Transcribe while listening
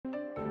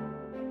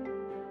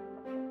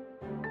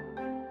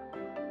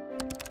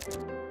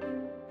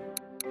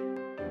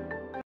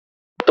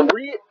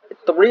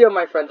Three of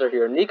my friends are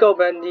here. Nico,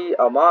 Bendy,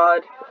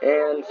 Ahmad,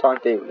 and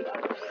Sonic David.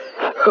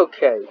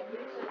 Okay.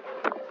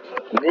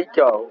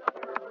 Nico.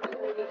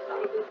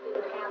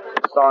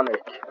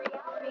 Sonic.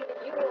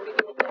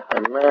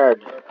 And Mad.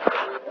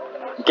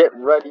 Get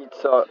ready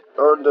to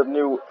earn the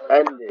new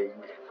ending.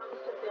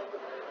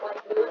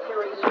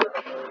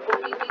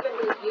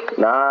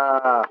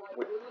 Nah.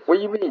 What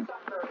do you mean?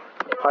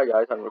 Hi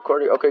guys, I'm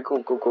recording. Okay,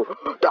 cool.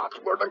 That's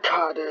where the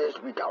cat is.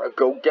 We gotta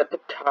go get the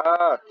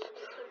cat.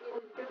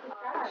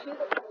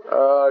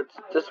 It's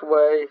this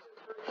way.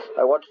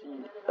 I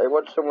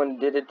watched someone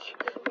did it.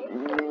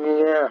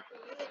 Yeah.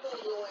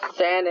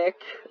 Sonic,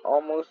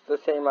 almost the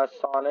same as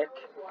Sonic.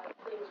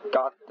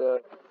 Got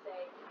the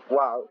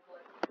wow.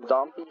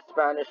 Zombie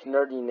Spanish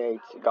nerdy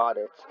Nates. Got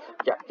it.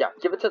 Yeah.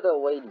 Give it to the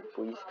lady,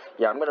 please.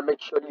 Yeah, I'm gonna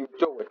make sure you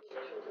do it.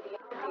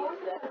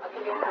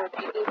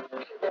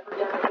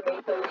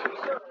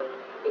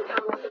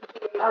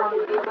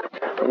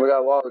 Oh my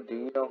god, wow, do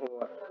you know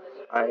who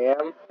I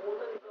am?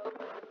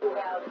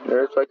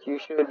 It's like you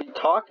should be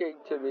talking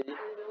to me.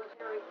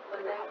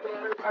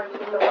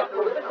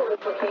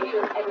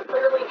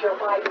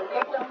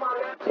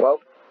 Well,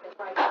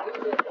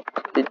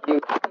 did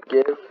you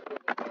give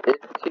it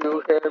to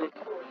him?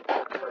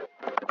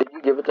 Did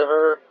you give it to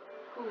her?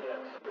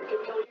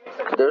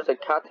 There's a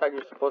cat tag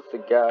you're supposed to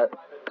get.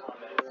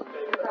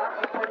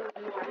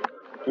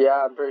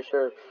 Yeah, I'm pretty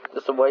sure.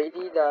 There's a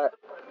lady that,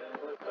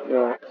 you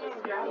know.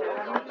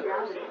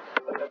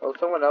 Oh,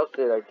 someone else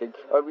did, I think.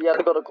 Oh, we have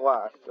to go to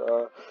class.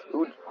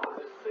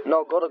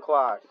 No, go to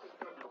class.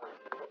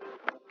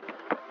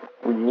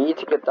 We need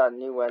to get that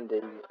new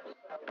ending.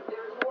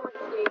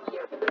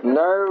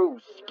 No,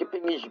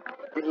 skipping is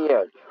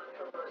weird.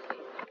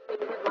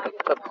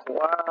 To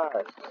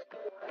class.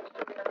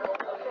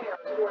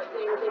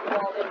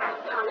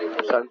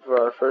 Time for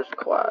our first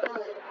class.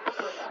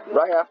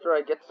 Right after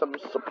I get some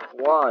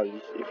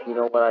supplies, if you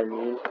know what I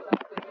mean.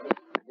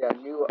 Yeah,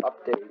 new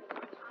update.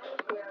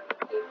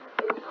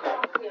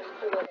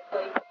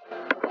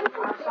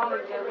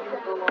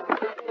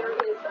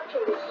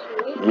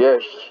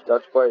 Yes,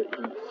 that's why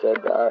he said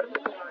that.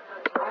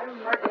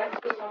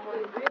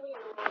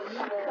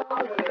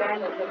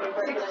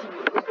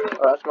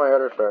 Oh, that's my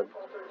other friend.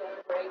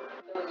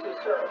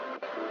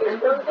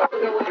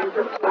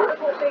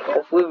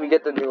 Hopefully we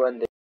get the new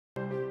ending.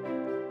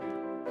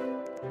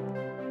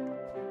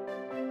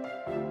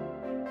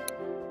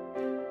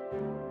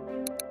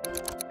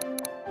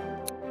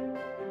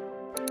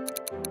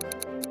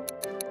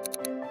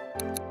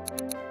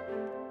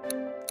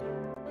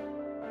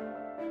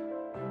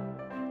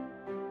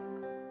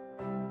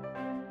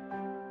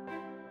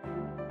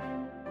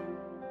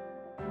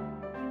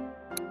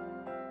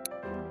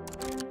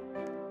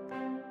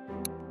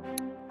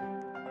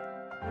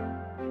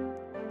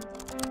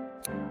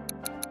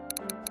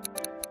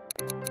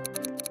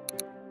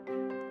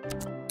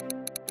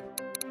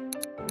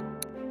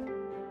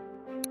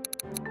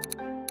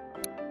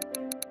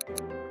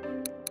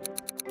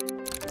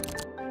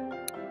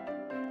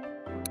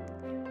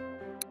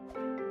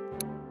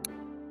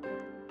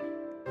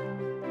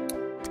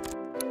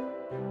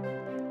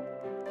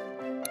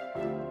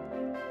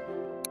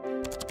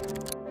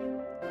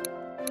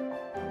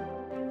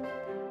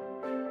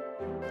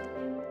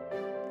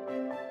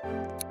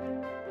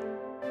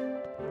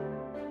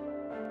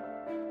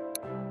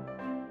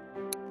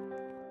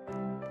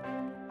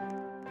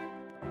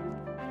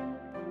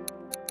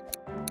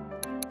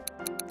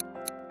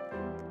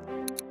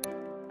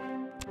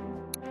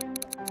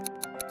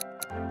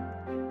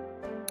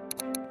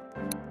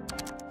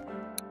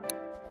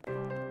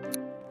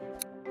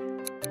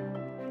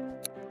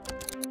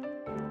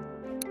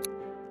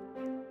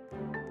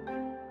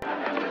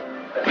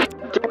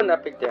 Do an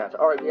epic dance.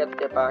 Alright, we have to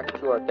get back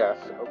to our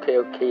desk. Okay.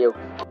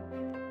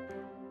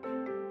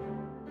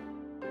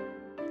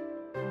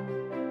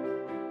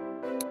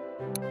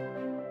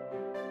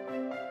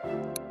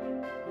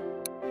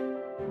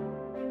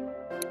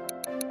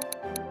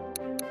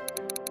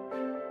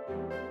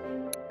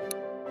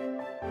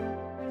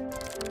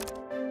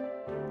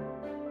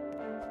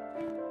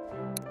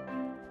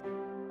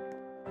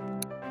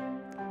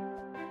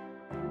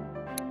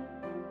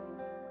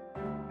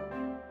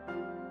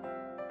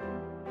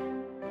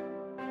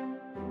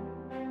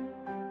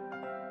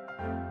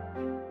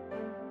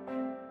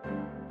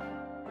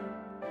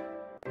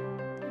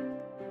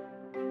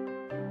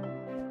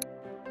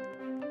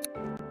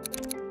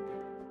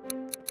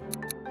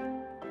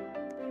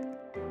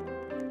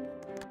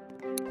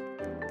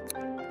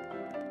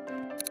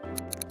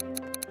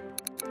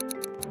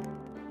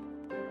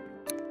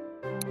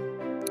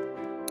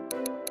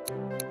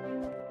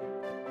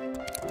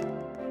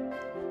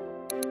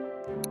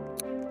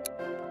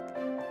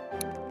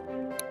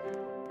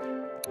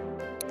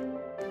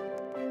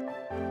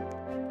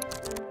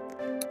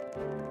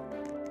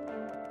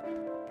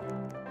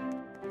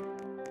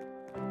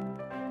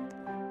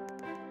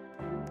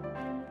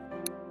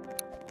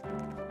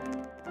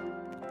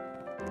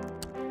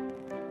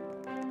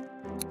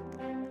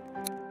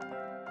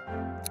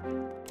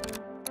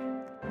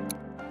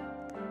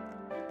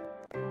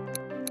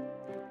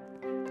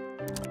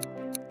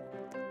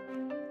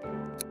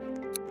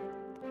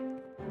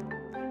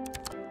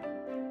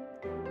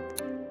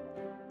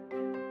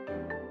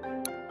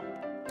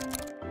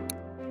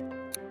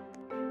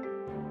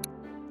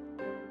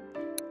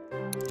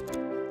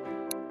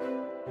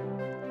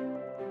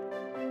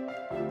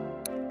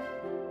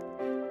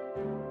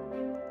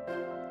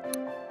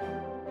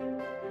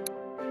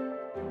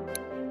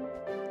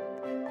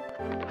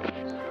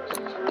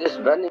 This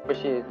vending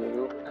machine is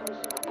new.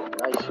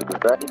 Nice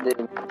vending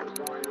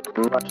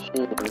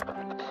machine.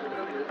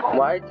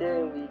 Why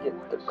didn't we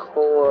get the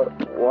core?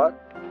 What?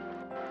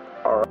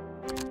 Alright.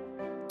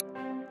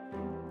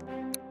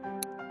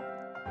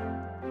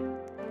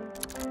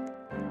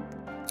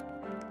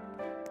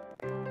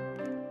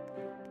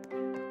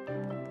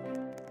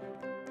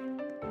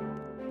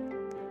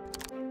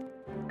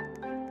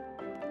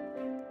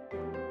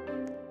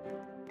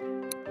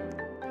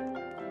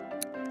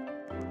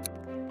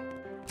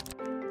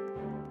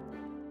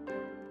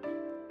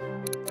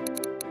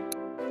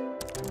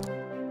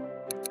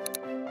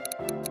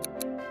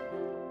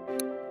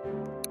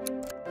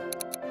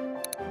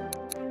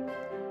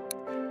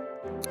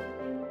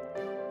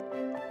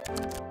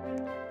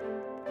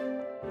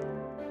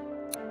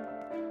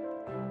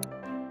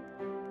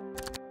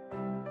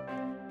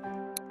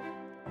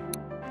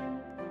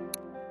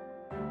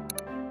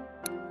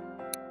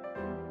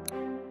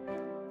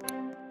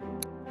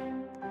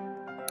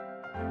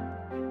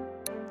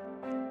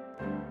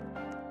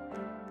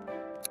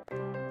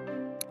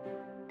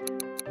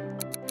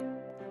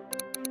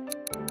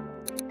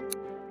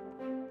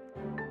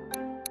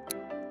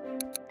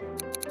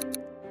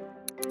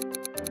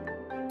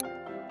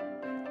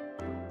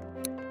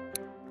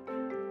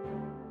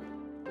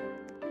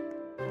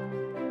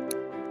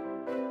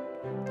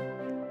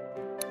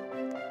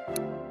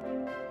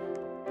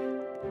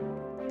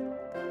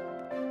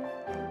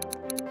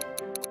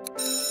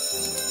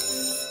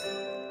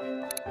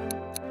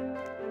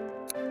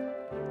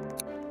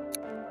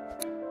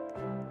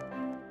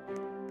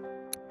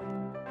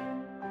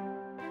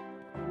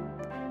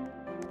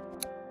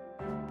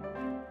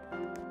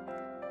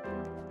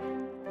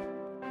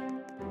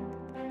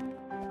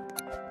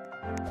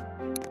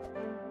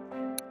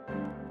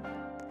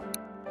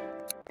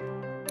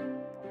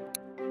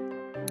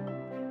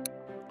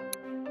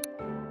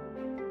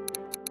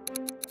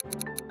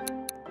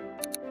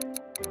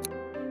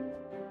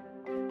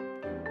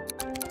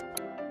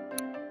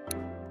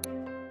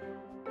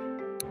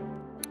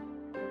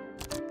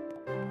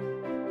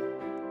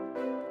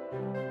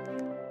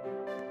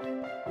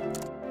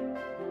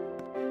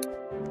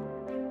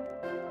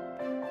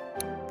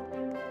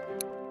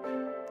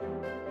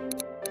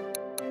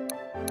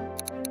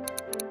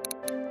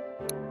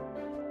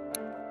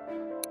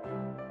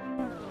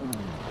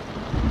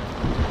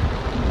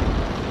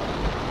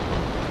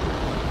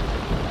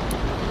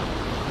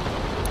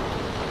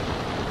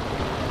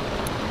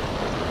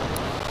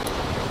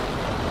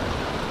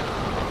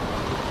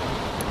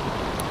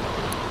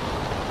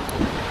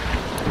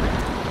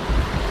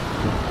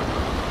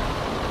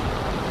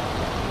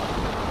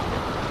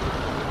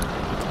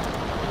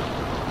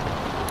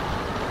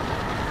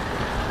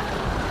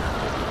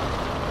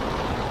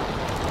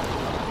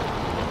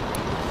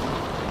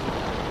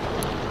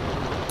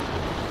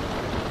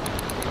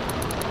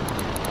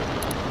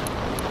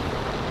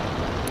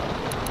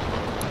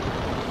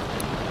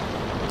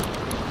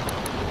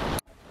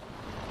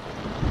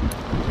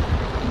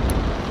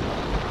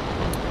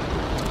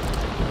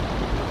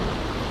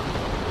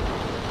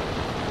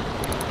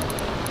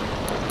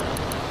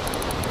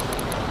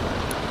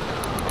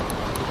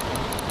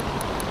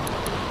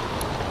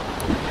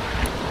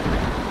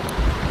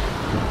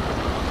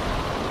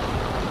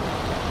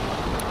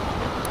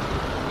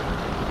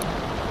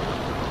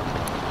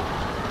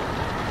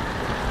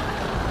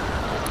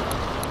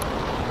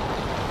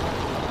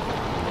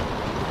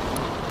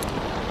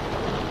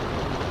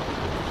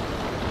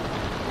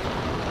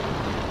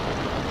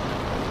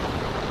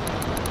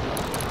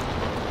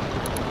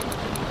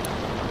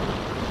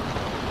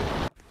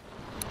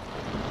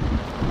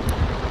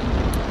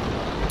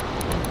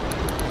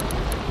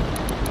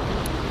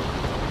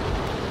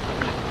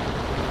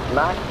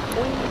 Max,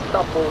 please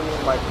stop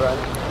bullying my friend.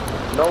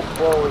 No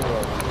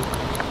bullying.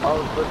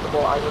 Oh, first of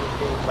all, I would have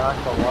gave Max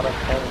a lot of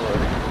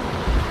homework.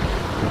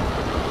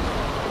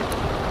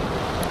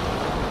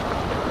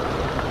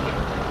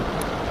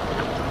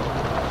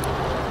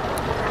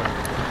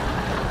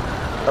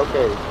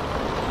 Okay.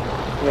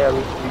 Yeah, we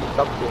should do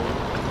something.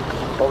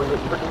 But we look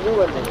for the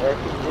new ending.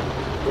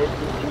 If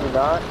you do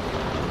not,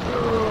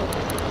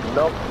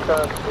 no,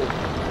 because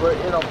we're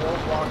in a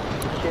Roblox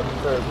chip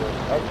server,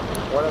 and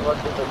one of us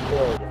is a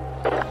kid.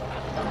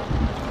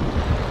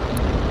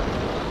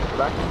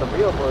 Back to the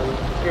real bully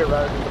here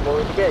rather than the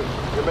bully in the game.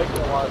 You're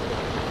making a lot of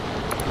things.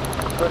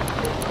 First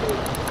thing is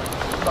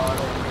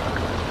Sonic.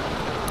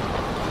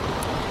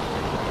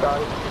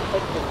 Guys,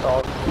 take this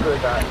all good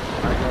that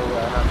I know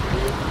what I have to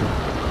do.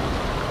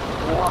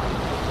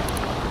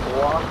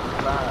 Walk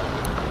that.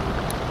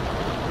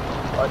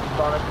 Like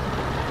Sonic,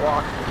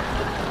 walk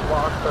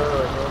her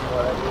and then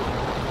whatever.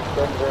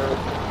 Then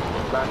there's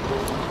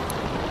matches.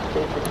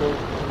 Basically,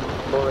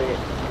 bully,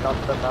 not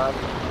the man,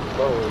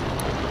 bully.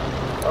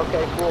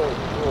 Okay, cool.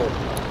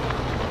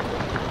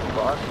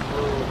 Walk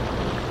through.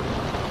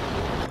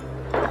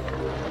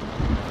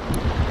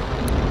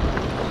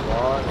 Come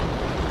on.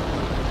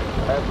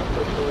 I've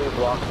officially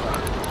blocked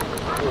that.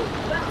 Cool.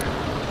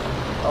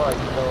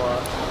 Alright, so,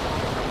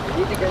 we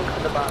need to get into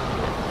the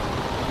bathroom.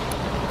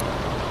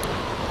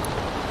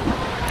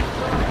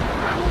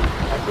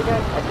 think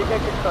I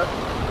can trust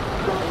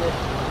this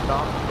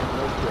Dom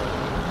nature.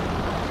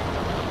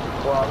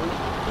 Well, at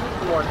least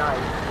he's more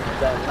nice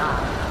than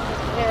that.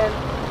 And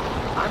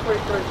I'm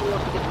pretty sure he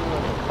wants to get me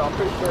in it, so I'm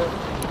pretty sure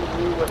he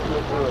knew what he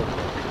was doing.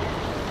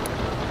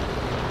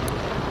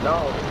 No,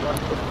 he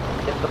wants to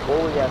get the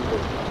bully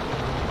ended.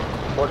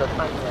 Or the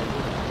tiny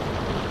ended.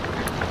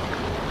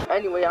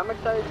 Anyway, I'm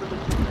excited for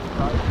this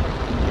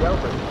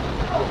jailbreak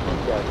this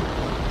weekend.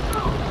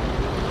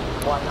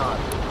 Why not?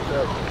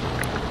 Good.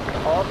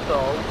 Also,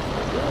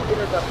 new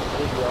introduction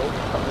video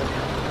coming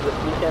this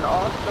weekend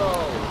also.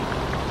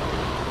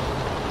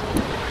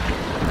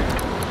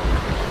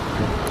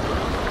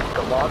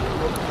 The lobby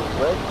will be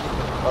lit,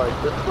 or is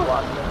this the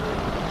last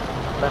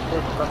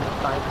message from the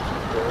science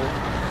teacher?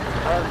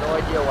 I have no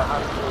idea what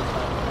happened to the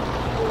science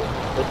teacher.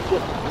 It's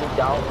just sneaked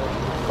out and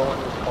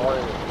going as far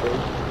in his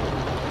face.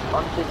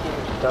 I'm thinking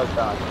he does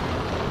that.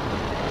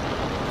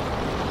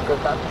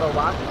 Because that's the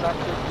last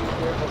message we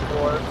hear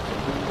before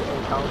we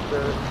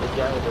encounter the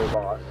janitor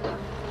boss.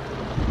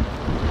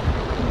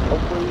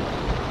 Hopefully,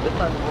 this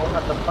time we won't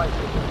have to fight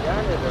with the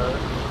janitor,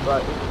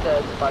 but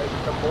instead fight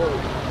the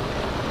bully.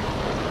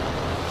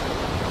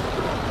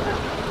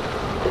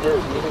 Is it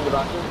using the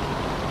bathroom?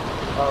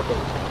 Oh,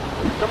 okay.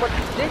 Someone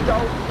dig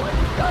out!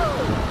 Let's go!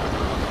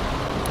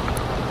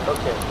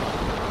 Okay.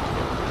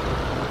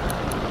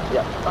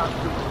 Yeah,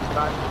 factory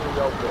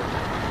open.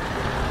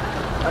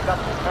 I got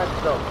the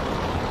hands up.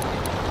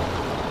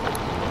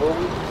 Will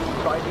we be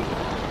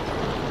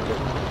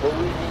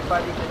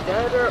fighting the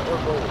janitor or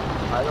both?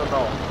 I don't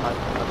know.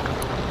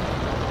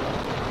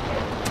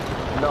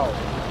 No.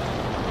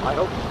 I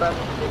hope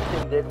Spanish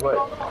Nixon did what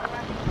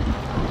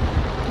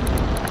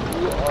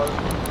you are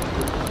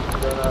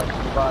gonna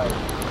survive.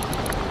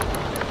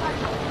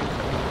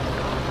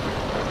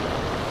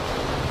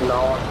 No,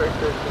 I'm pretty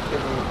sure it's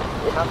gonna be,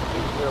 it has to be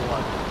tier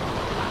 1.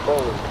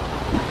 Both.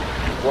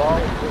 Well,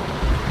 if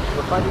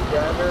we're fighting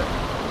janitor,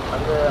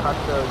 I'm gonna have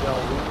to,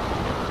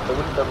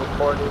 delete the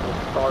recording and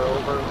start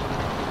over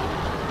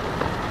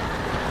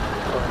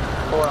for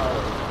 4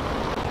 hours.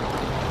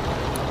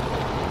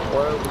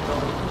 What are we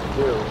going to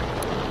do?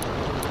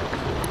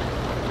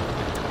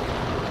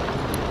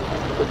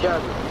 The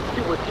janitor, he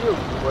was you.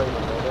 Wait a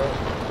minute.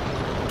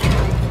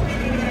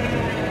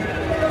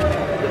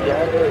 The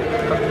janitor is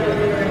coming in.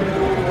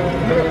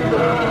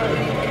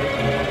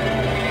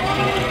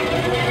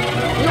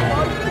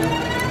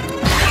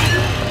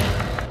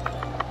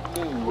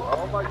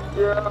 Oh my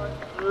god,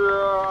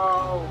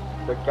 no!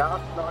 The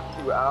gas knocks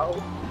you out?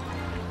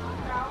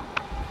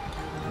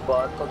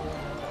 But something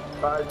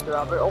bad should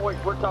happen. Oh wait,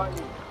 we're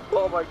tiny!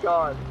 Oh my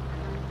god!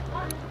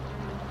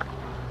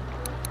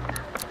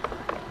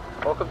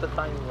 Welcome to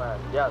Tiny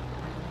Land, yes.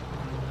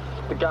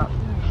 The gas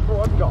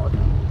struck us.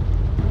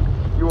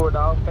 You will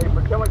now pay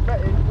for killing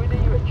Mittens. We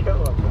didn't even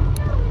kill him.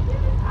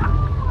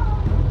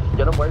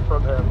 Get away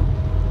from him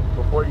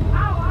before he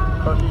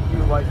crushes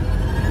you like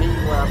me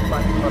when I'm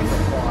trying to crush a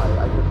fly.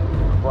 I just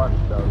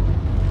crushed them.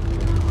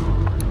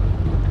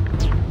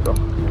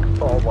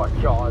 Oh my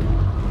god.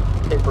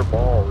 Paper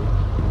balls.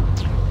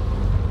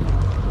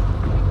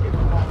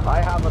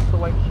 I have a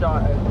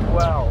slingshot as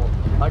well.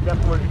 I guess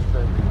we're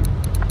even.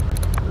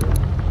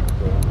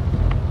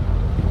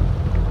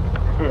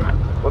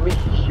 Let me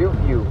shoot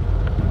you.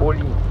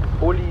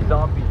 Bully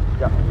zombie.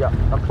 Yeah.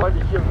 I'm trying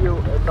to shoot you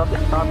and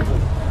nothing's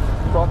happening.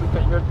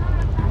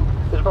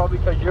 It's probably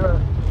because you're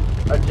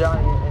a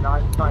giant and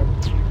I'm tiny.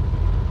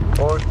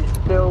 Or he's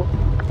still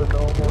the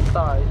normal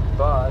size,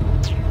 but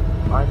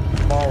I'm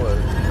smaller.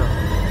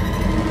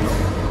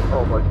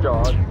 Oh my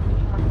god.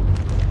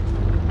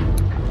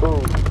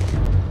 Ooh.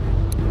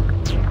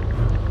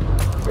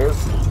 He's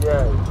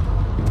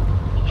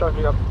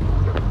charging up.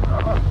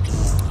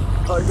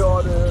 I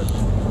got it.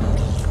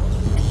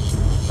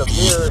 The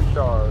mirror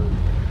shard.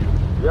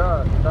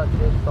 Yeah, that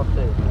did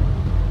something.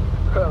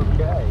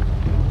 Okay.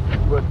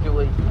 We're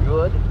doing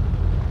good.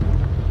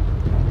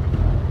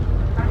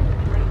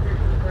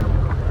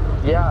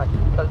 Yeah,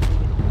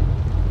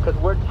 because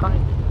we're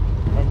tiny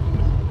and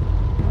he's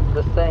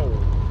the same.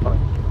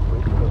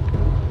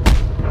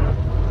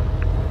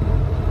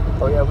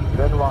 Oh yeah, we've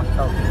been locked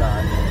out to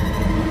that.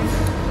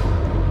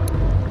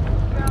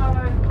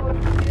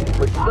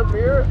 Which is the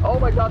mirror? Oh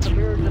my god, the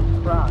mirror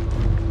just cracked.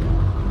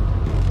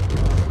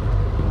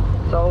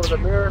 So the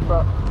mirror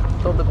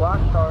so the glass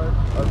shards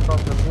are from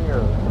the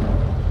mirror.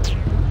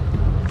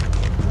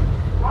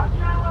 Watch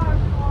out,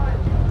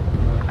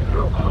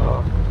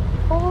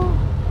 oh.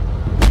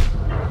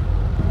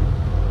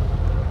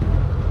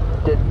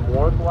 Did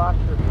more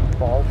glasses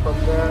fall from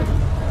there?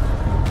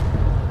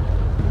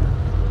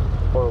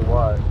 Or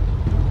what?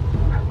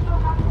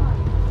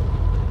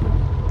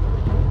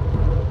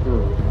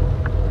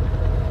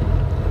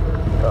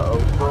 Uh-oh,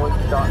 throwing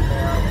shot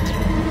now.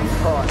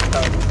 Oh, I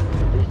tell you,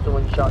 he's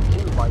throwing shot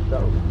too,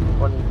 myself.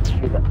 When you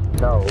do that,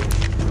 no.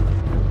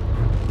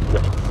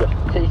 Yes,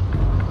 he's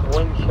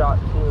swing shot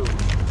too.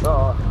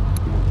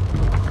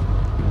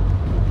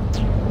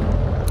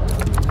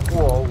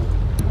 Whoa.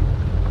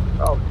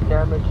 Oh,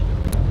 damage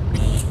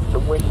the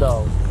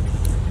window.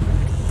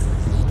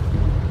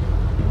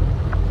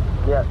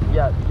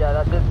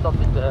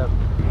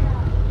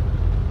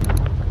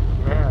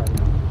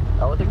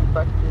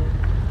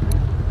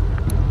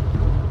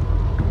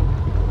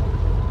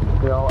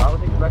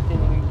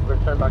 expecting we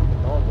return back to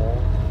normal.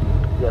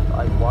 Yes,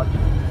 I watched 2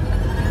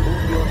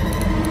 videos.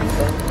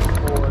 Thanks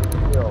for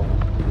skill.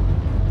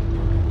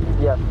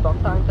 Yes,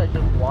 sometimes I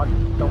just watch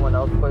someone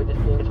else play this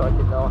game so I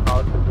can know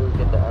how to really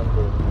get the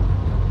ending.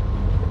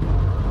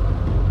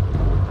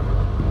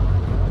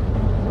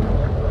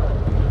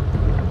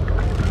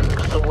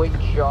 Sweet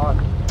shot.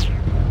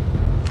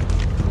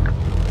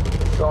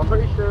 So I'm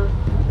pretty sure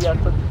he has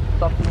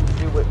something to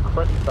do with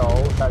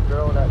Crystal, that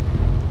girl that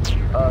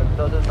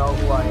doesn't know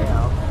who I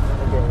am in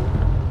the game.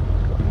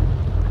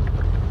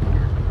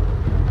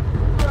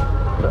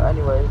 So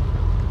anyways,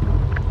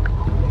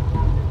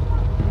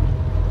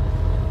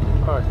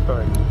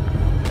 sorry.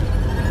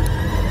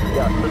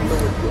 Yeah, Crystal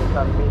was being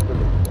kind of mean to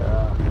me,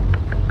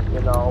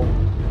 you know.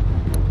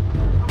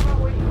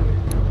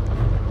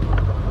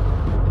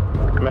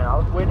 Man, I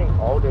was waiting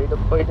all day to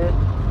play this.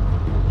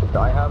 Since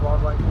I have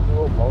online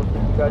school, most of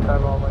you guys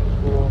have online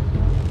school,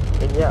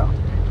 and yeah.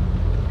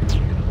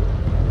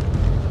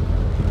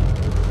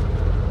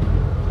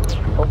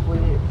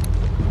 Hopefully,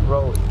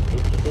 bro,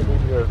 it's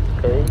hitting your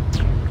face.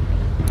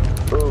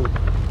 Ooh.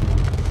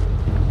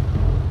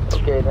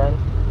 Okay then.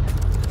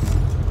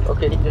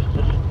 Okay, he just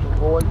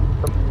destroyed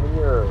the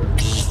mirror.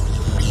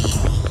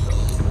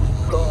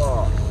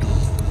 God.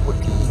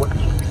 What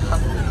just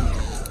happened?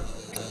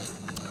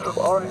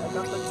 Alright, I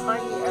got the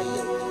tiny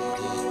ending.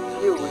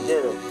 Phew, we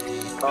did it.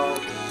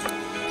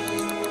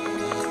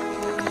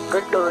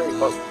 Victory,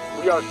 but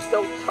we are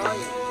still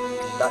tiny.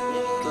 That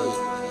is true.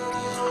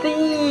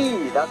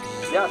 See, that's,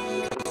 yes.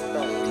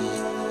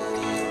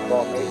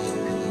 Well, maybe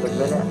the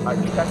minute I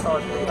check our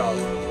thing out.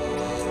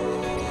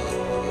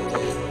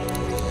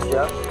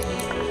 Jeff,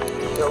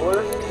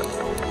 killer.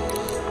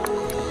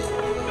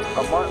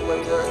 A month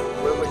later,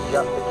 we're with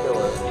Jeff the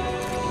killer.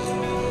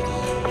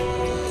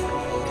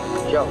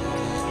 Jeff,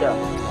 he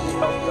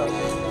helped us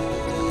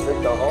dig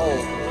the hole.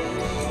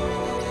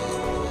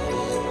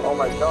 Oh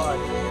my god.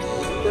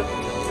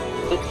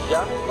 Did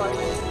Jeff like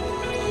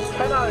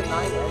 10 out of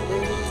 9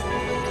 endings?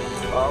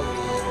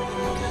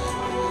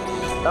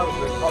 That was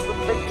really awesome.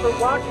 Thanks for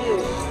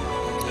watching.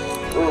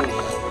 Ooh.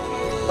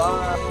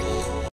 Bye.